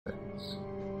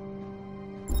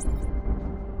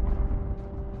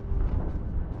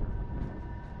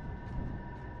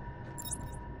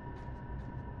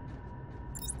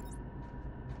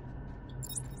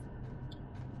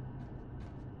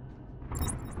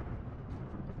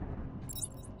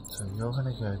So you're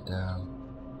gonna go down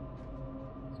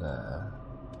there.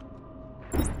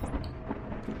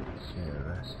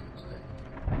 Theoretically.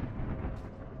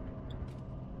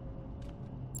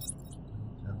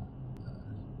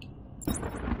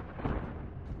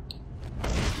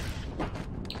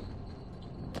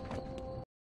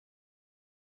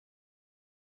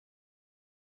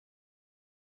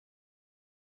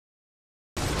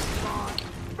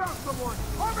 Found someone!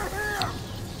 Over here!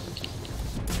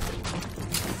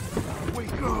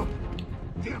 Wake up!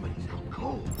 Damn it, he's out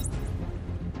cold.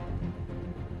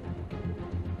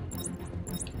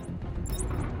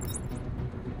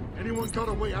 Anyone got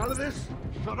a way out of this?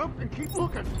 Shut up and keep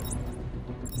looking.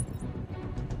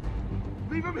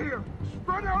 Leave him here.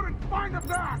 Spread out and find the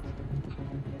back.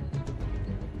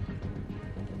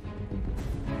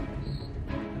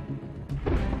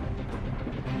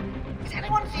 Is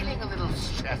anyone feeling a little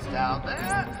stressed out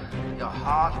there? Your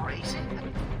heart racing?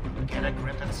 Get a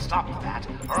grip and stop that,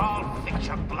 or I'll fix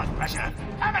your blood pressure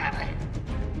permanently.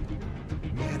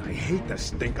 Man, I hate the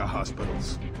stink of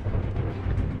hospitals.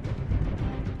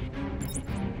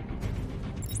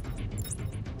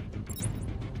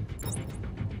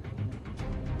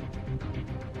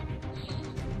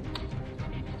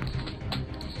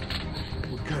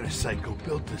 What kind of psycho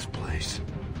built this place?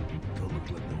 Don't look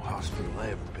like no hospital I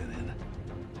ever been in.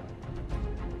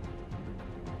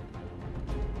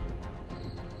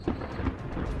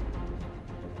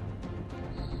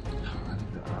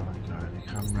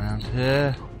 Come round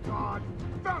here. Oh God!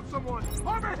 Found someone!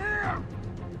 Over here!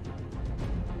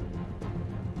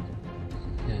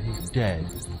 Yeah, he's dead.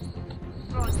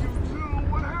 Not you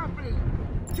too! What happened?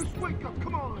 Just wake up,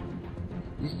 come on!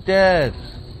 He's dead.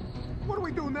 What do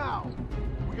we do now?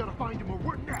 We gotta find him or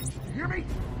we're next, you hear me?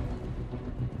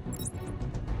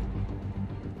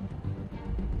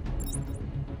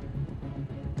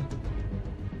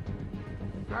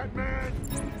 Batman,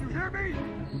 you hear me?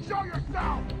 Show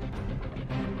yourself!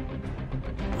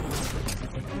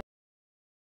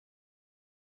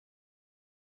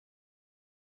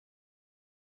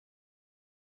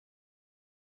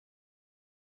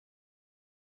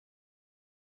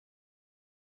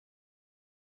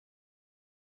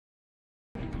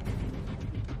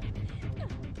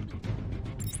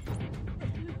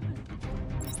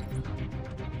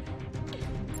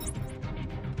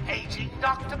 Paging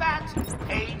Dr. Bat!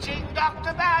 Paging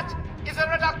Dr. Bat! Is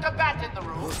there a Dr. Bat in the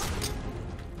room?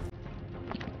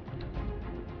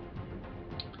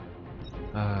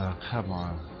 Come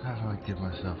on. How do I give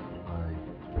myself away?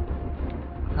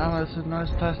 There's a nice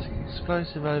plastic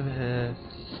explosive over here.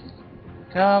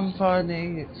 Come,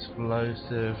 finding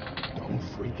explosive. Don't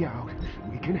freak out.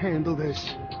 We can handle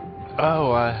this.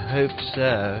 Oh, I hope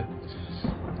so.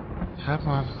 Come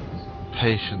on.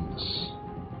 Patience.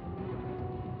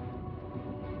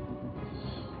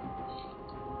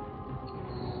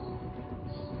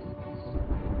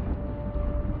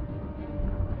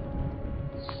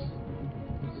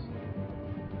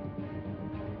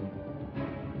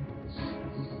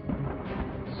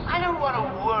 I don't want to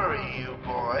worry you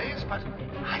boys, but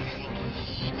I think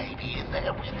he may be in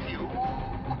there with you.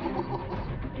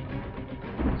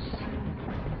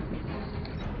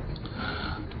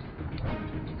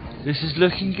 This is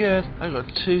looking good. I've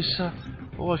got two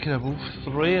oh, I can have all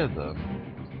three of them.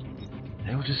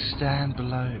 They will just stand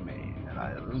below me, and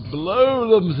I will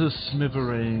blow them to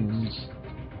smithereens.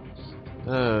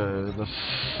 Oh, the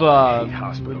fun! Hate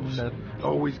hospitals.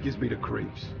 Always gives me the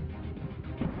creeps.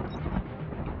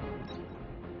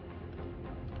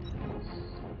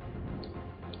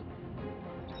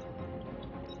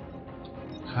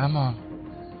 Come on.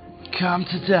 Come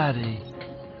to daddy.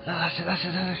 That's it, that's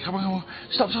it, that's it. Come on, come on.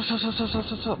 Stop.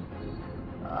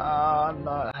 Ah,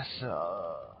 no, that's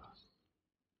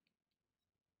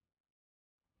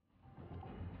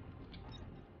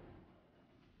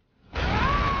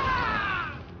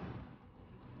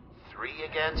Three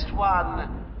against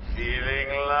one. Feeling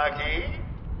lucky?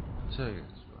 two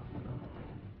against one.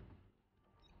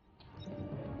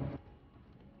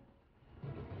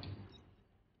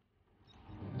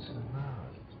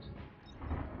 Survived.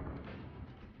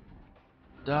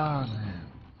 Darn him.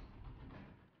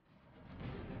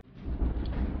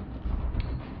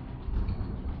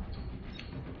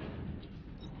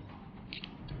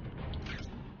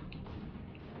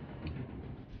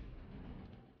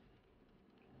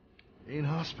 Ain't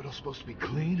hospital supposed to be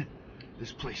clean?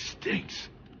 This place stinks.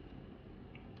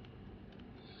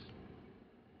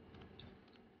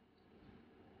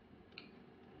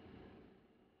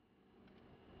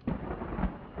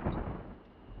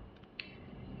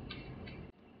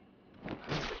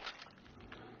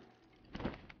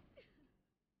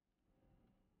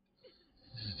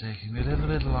 taking me a little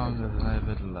bit longer than I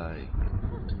would like.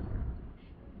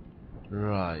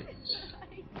 Right.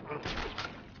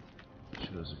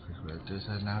 Sure, there's a quick way to do this.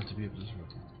 I now have to be able to.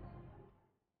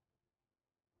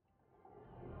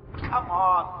 Come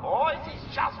on, boys,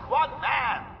 he's just one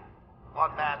man.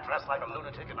 One man dressed like a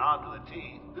lunatic and armed to the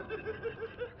teeth.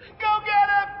 Go get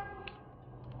him!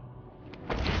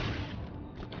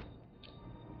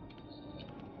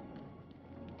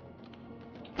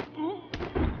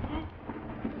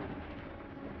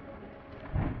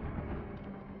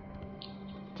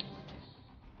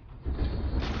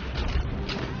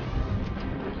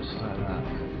 Just like that.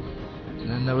 And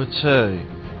then there were two.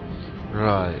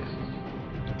 Right.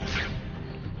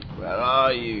 Where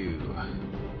are you?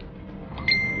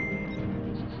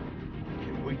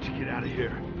 Can't wait to get out of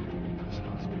here. This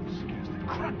hospital scares the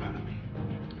crap out of me.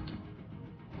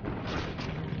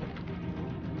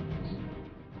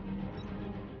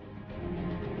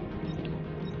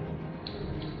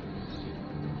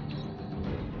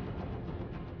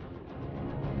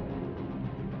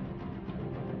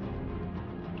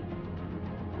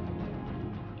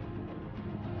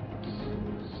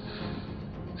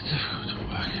 It's difficult to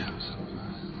work out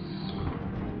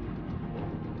sometimes.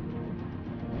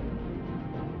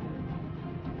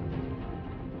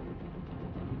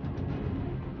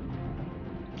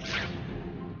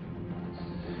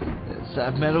 It's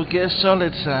that Metal Gear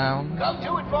Solid sound. Go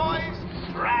do it, boys!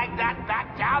 Drag that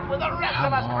back down with the rest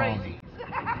of Come us on.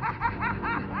 crazies!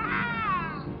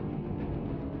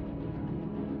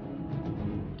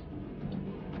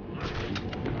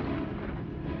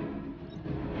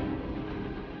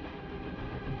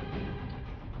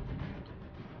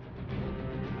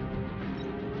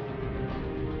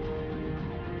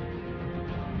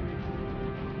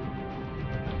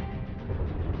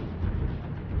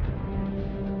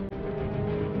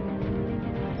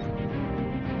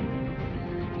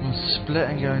 We'll split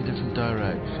and go in different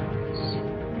directions.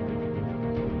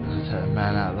 I'll take a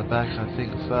man out of the back, I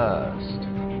think, first.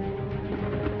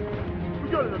 We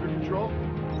got it under control.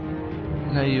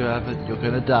 No, you haven't. You're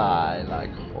gonna die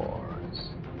like whores.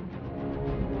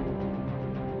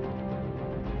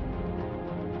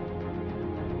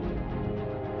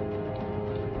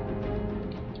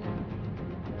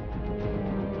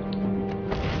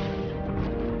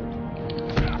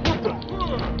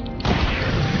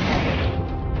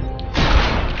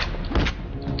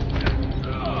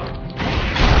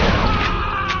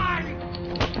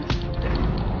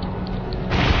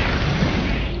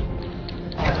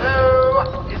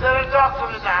 Hello? Is there a doctor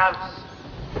in the house?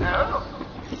 No?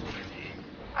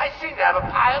 I seem to have a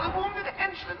pile of wounded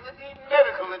henchmen that need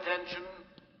medical attention.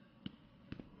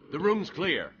 The room's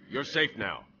clear. You're safe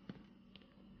now.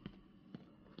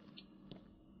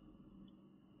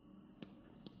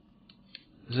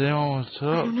 Does anyone want to I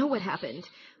talk? don't know what happened.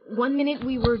 One minute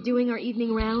we were doing our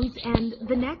evening rounds, and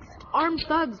the next, armed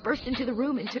thugs burst into the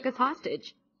room and took us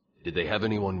hostage. Did they have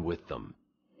anyone with them?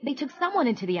 They took someone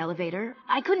into the elevator.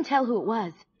 I couldn't tell who it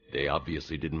was. They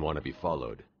obviously didn't want to be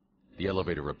followed. The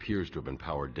elevator appears to have been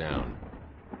powered down.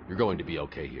 You're going to be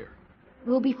okay here.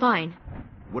 We'll be fine.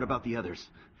 What about the others?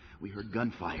 We heard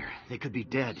gunfire. They could be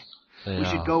dead. They We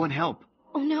should are. go and help.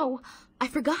 Oh no, I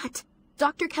forgot.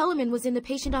 Dr. Kellerman was in the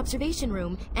patient observation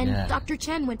room, and Yeah. Dr.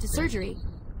 Chen went to surgery.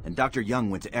 And Dr. Young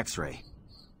went to X-ray.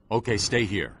 Okay, stay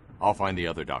here. I'll find the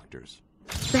other doctors.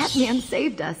 That man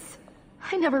saved us.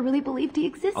 I never really believed he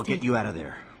existed. I'll get you out of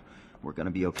there. We're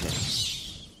gonna be okay.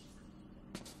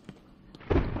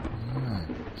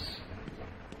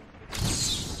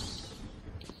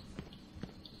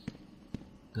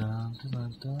 Dun, dun,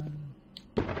 dun,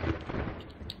 dun.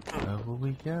 Over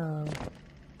we go.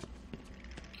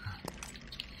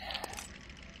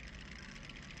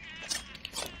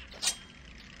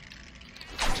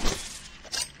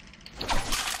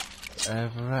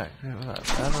 Overactive with that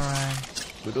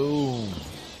batarang. Boom.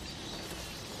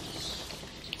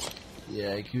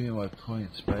 Yeah, give me my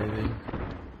points, baby.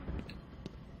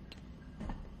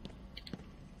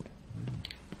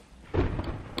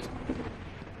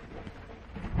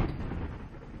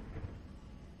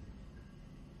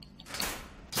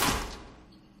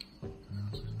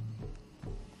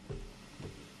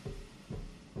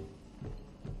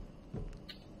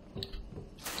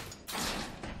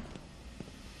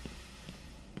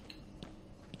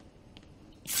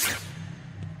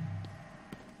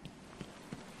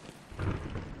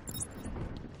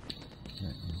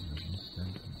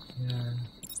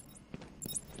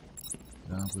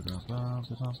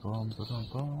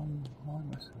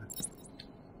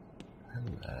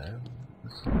 Hello.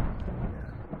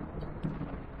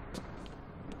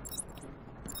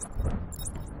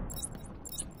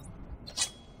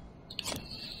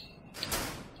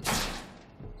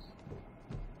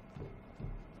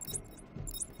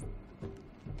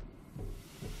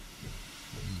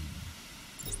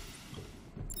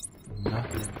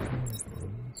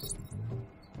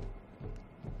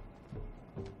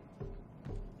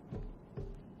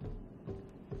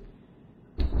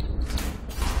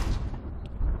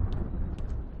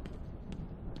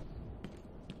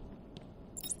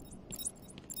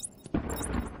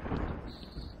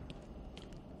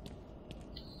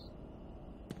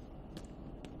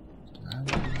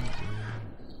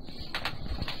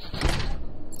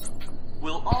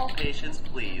 patients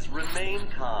please remain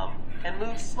calm and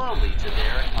move slowly to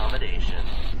their accommodation.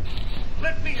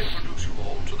 Let me introduce you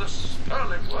all to the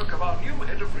sterling work of our new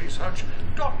head of research,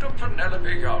 Dr.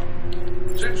 Penelope Young.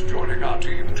 Since joining our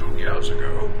team 2 years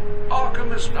ago,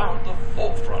 Arkham is now at the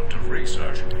forefront of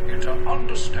research into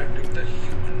understanding the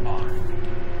human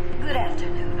mind. Good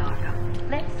afternoon, Arkham.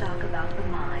 Let's talk about the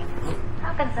mind.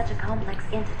 How can such a complex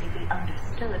entity be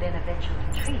understood and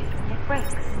eventually treated when it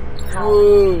breaks?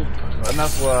 Woo!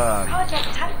 Enough one. Project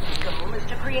Titan's goal is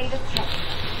to create a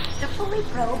test to fully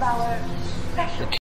probe our special